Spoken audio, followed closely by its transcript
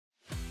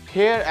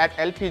Here at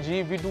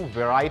LPG, we do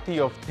variety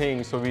of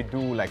things. So we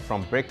do like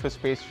from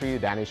breakfast pastry,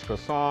 Danish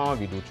croissant,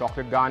 we do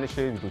chocolate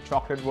garnishes, we do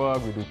chocolate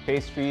work, we do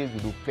pastries,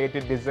 we do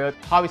plated desserts.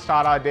 How we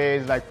start our day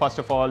is like, first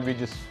of all, we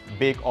just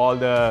bake all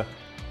the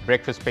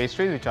breakfast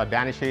pastries, which are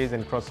danishes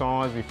and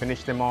croissants. We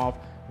finish them off.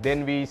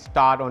 Then we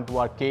start onto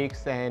our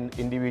cakes and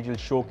individual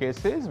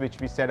showcases, which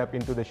we set up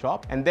into the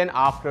shop. And then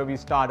after we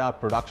start our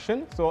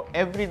production. So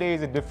every day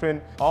is a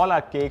different, all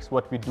our cakes,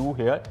 what we do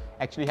here,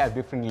 actually have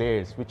different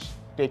layers, which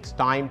takes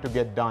time to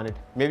get done.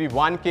 Maybe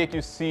one cake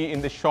you see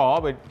in the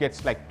shop, it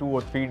gets like 2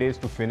 or 3 days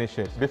to finish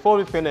it. Before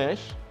we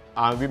finish,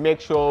 we make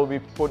sure we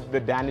put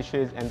the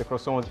danishes and the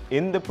croissants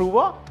in the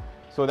prover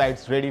so that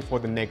it's ready for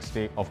the next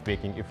day of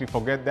baking. If we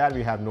forget that,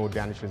 we have no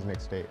danishes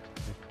next day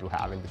to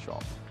have in the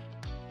shop.